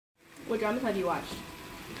What dramas have you watched?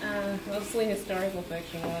 Mostly historical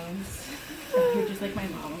fiction ones. You're just like my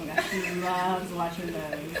mom. Oh my gosh, she loves watching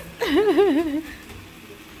those. I'm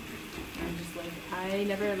just like, I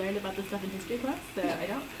never learned about this stuff in history class, so I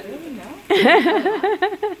don't really know.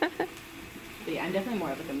 But yeah, I'm definitely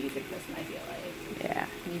more of like a music person, I feel like. Yeah.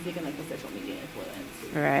 Music and like the social media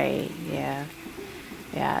influence. Right, yeah.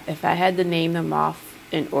 Yeah, if I had to name them off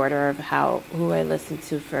in order of who I listened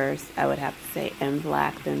to first, I would have to say M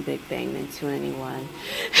Black, then Big Bang, then 2NE1.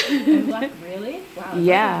 M Black, really? Wow.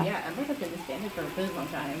 Yeah. Yeah, M Black has been disbanded for a really long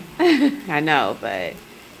time. I know, but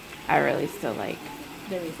I really still like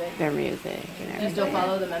Their music. their music and Do you everything. still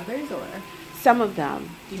follow the members or? Some of them.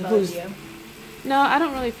 Do you follow you? No, I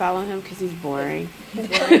don't really follow him because he's boring. He's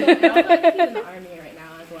boring. No, I think he's in the army right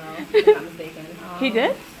now as well, if I'm not mistaken. He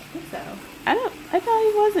did? I think so. I thought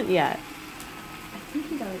he wasn't yet. I think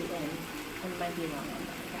he's already in. I might be wrong on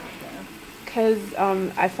that account, Because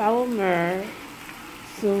I follow Mer,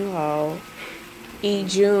 Sung-ho,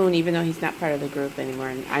 Jun, even though he's not part of the group anymore.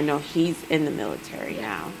 And I know he's in the military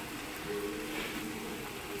now.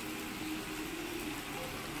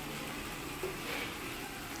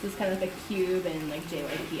 So it's kind of like a Cube and like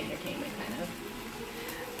JYP Entertainment kind of.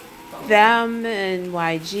 Them and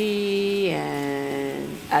YG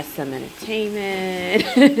and SM Entertainment.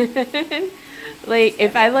 Like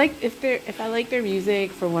if I like their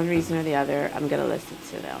music for one reason or the other, I'm gonna listen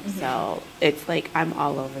to them. Mm-hmm. So it's like I'm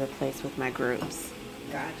all over the place with my groups.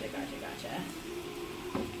 Gotcha.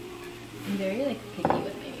 I'm very like picky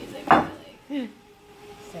with my music. I like.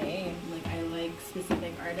 Same. Like I like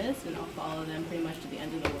specific artists and I'll follow them pretty much to the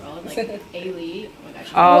end of the world. Like A-Lee. Oh my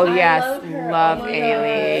gosh. Oh I yes, love oh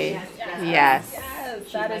A-Lee. Yes.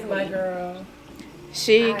 That is my girl.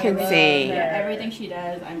 She can sing. Everything she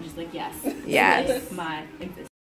does, I'm just like yes. Yes. This is my existence.